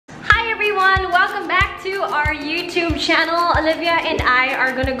everyone, welcome back to our YouTube channel. Olivia and I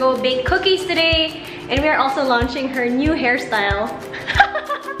are gonna go bake cookies today, and we are also launching her new hairstyle.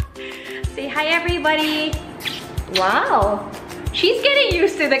 Say hi everybody. Wow, she's getting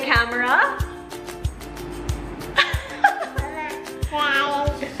used to the camera.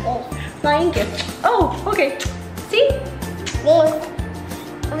 Flying kiss. Oh, okay. See? Wave.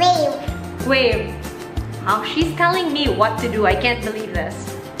 Wave. Oh, she's telling me what to do. I can't believe this.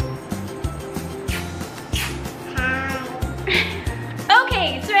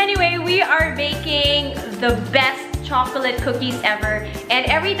 Okay, so anyway, we are baking the best chocolate cookies ever. And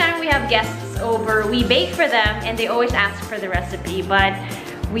every time we have guests over, we bake for them and they always ask for the recipe. But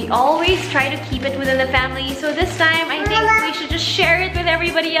we always try to keep it within the family. So this time, I think we should just share it with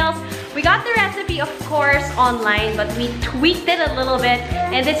everybody else. We got the recipe, of course, online, but we tweaked it a little bit.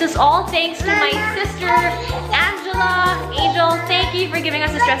 And this is all thanks to my sister, Angela. Angel, thank you for giving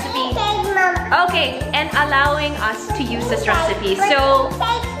us this recipe. Okay, and allowing us to use this recipe. So,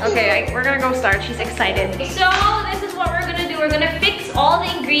 okay, we're gonna go start. She's excited. So, this is what we're gonna do. We're gonna fix all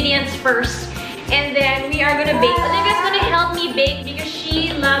the ingredients first. And then we are gonna bake. Olivia's gonna help me bake because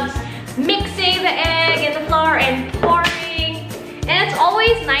she loves mixing the egg and the flour and pouring. And it's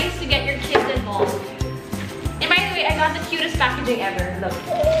always nice to get your kids involved. And by the way, I got the cutest packaging ever. Look.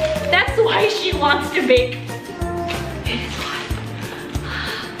 That's why she wants to bake. It's hot.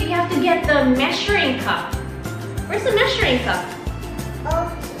 You have to get the measuring cup. Where's the measuring cup?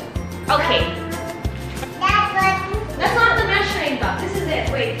 Okay. That's not the measuring cup. This is it.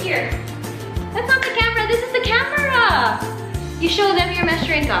 Wait, here. That's not the camera, this is the camera! You show them your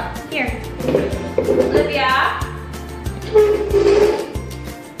measuring cup. Here. Olivia?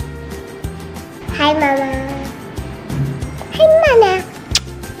 Hi, Mama. Hi, Mama.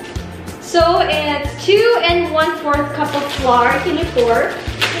 So it's 2 1/4 cup of flour. Can you pour?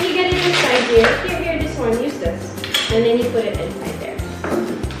 Can you get it inside here? Here, this one, use this. And then you put it inside there.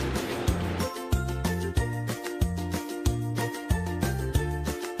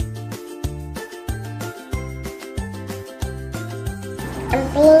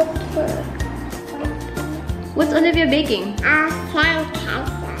 What's Olivia baking?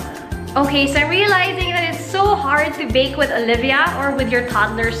 Sandcastle. Okay, so I'm realizing that it's so hard to bake with Olivia or with your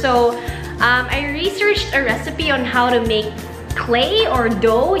toddler. So I researched a recipe on how to make clay or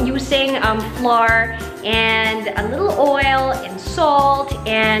dough using flour and a little oil and salt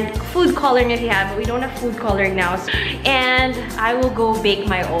and food coloring if you have, but we don't have food coloring now. And I will go bake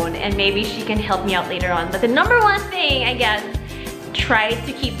my own and maybe she can help me out later on. But the number one thing, I guess, try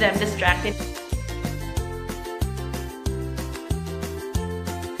to keep them distracted.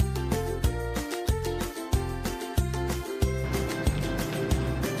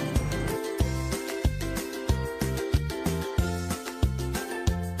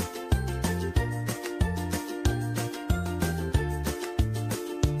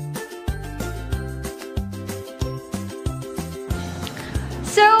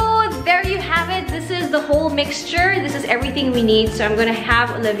 So there you have it. This is the whole mixture. This is everything we need. So I'm gonna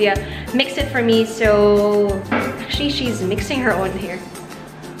have Olivia mix it for me. So actually she's mixing her own here.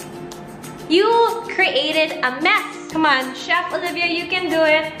 You created a mess. Come on, Chef Olivia, you can do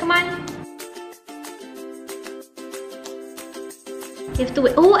it. Come on. You have to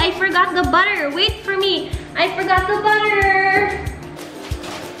wait. Oh, I forgot the butter. Wait for me. I forgot the butter.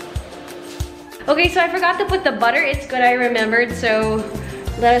 Okay, so I forgot to put the butter. It's good I remembered. So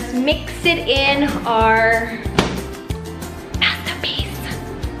let us mix it in our masterpiece.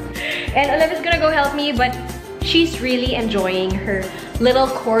 And Olivia's gonna go help me, but she's really enjoying her little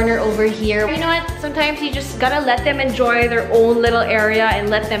corner over here. You know what? Sometimes you just gotta let them enjoy their own little area and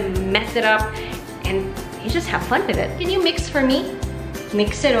let them mess it up, and you just have fun with it. Can you mix for me?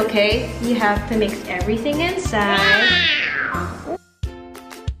 Mix it, okay? You have to mix everything inside.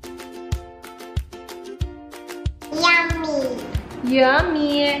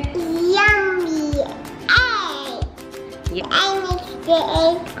 Yummy. Yummy. Egg. Yeah. I mixed the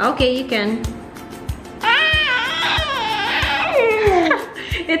egg. Okay, you can.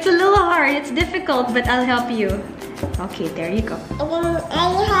 It's a little hard, it's difficult, but I'll help you. Okay, there you go. And then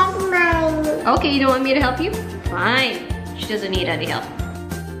I have mine. Okay, you don't want me to help you? Fine. She doesn't need any help.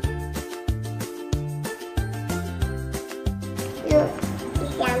 Look,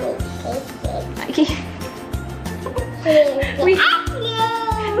 it's yummy. Taste it. We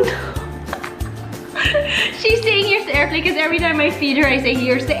She's saying here's the airplane because every time I feed her I say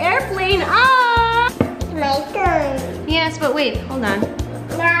here's the airplane. Ah! It's my turn. Yes, but wait, hold on.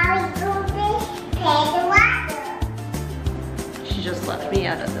 Now we go to the water. She just left me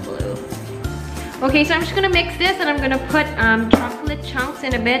out of the blue. Okay, so I'm just gonna mix this and I'm gonna put chocolate chunks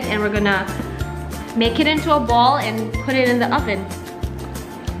in a bit and we're gonna make it into a ball and put it in the oven.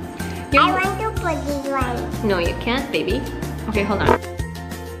 I want to put this one. No, you can't, baby. Okay, hold on.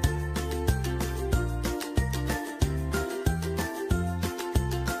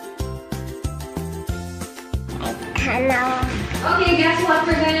 Okay, guess what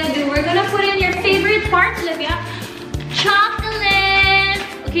we're gonna do? We're gonna put in your favorite part, Olivia. Chocolate!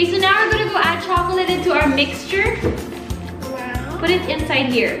 Okay, so now we're gonna go add chocolate into our mixture. Now. Put it inside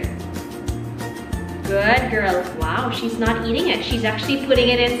here. Good girl. Wow, she's not eating it. She's actually putting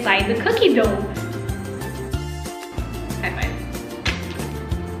it inside the cookie dough. High five.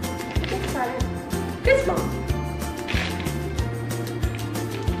 This one. This one.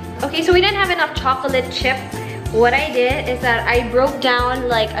 Okay, so we didn't have enough chocolate chip. What I did is that I broke down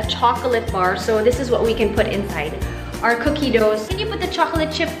like a chocolate bar, so this is what we can put inside our cookie doughs. Can you put the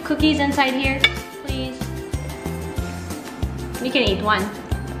chocolate chip cookies inside here, please? You can eat one.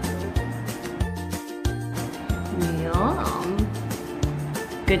 Yum.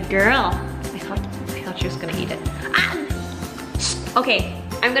 Good girl. I thought she was gonna eat it. Ah! Okay,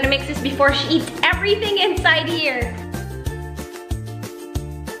 I'm gonna mix this before she eats everything inside here.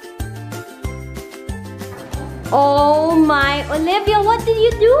 Oh my, Olivia, what did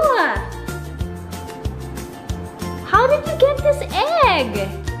you do? How did you get this egg?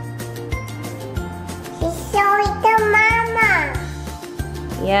 She's sorry to Mama.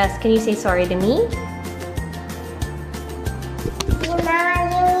 Yes, can you say sorry to me?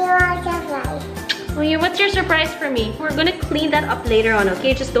 Oh yeah, what's your surprise for me? We're gonna clean that up later on,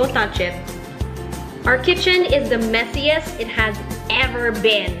 okay? Just don't touch it. Our kitchen is the messiest it has ever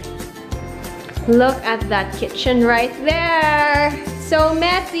been. Look at that kitchen right there. So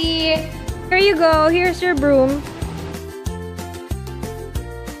messy. Here you go, here's your broom.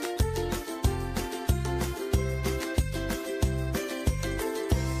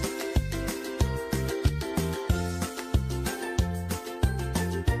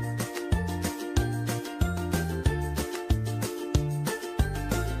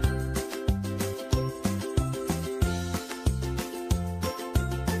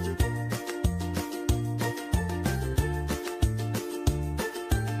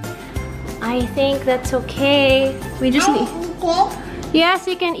 I think that's okay. We just need... Yes,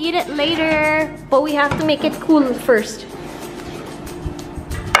 you can eat it later, but we have to make it cool first.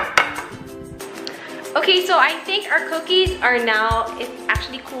 Okay, so I think our cookies are now, it's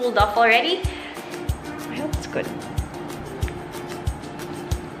actually cooled off already. I hope it's good.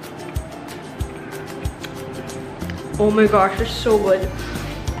 Oh my gosh, they're so good.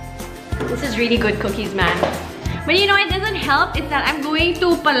 This is really good cookies, man. But you know, it doesn't help. It's that I'm going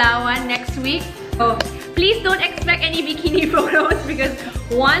to Palawan next week. So please don't expect any bikini photos because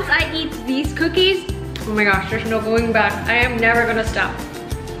once I eat these cookies, oh my gosh, there's no going back. I am never gonna stop.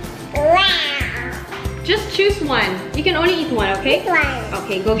 Wow. Just choose one. You can only eat one, okay? This one.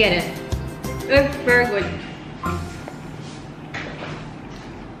 Okay, go get it. Good, very good.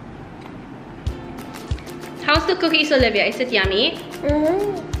 How's the cookies, Olivia? Is it yummy?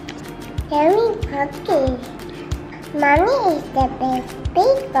 Yummy cookies. Mommy is the best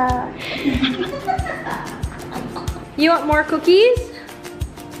baker. You want more cookies?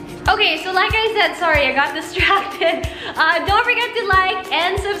 Okay, so like I said, sorry, I got distracted. Don't forget to like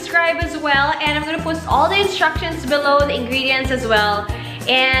and subscribe as well. And I'm gonna post all the instructions below, the ingredients as well.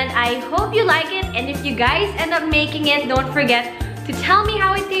 And I hope you like it. And if you guys end up making it, don't forget to tell me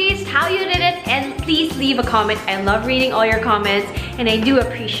how it tastes, how you did it, and please leave a comment. I love reading all your comments, and I do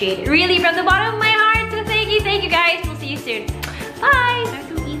appreciate it. Really, from the bottom of my heart, so thank you guys. We'll see you soon. Bye! Time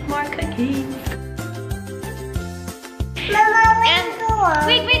to eat more cookies. Mama,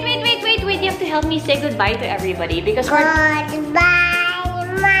 Wait, you have to help me say goodbye to everybody because we're... Goodbye,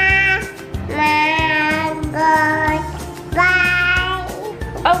 Mama. Goodbye.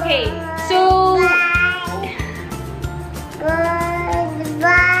 Okay, so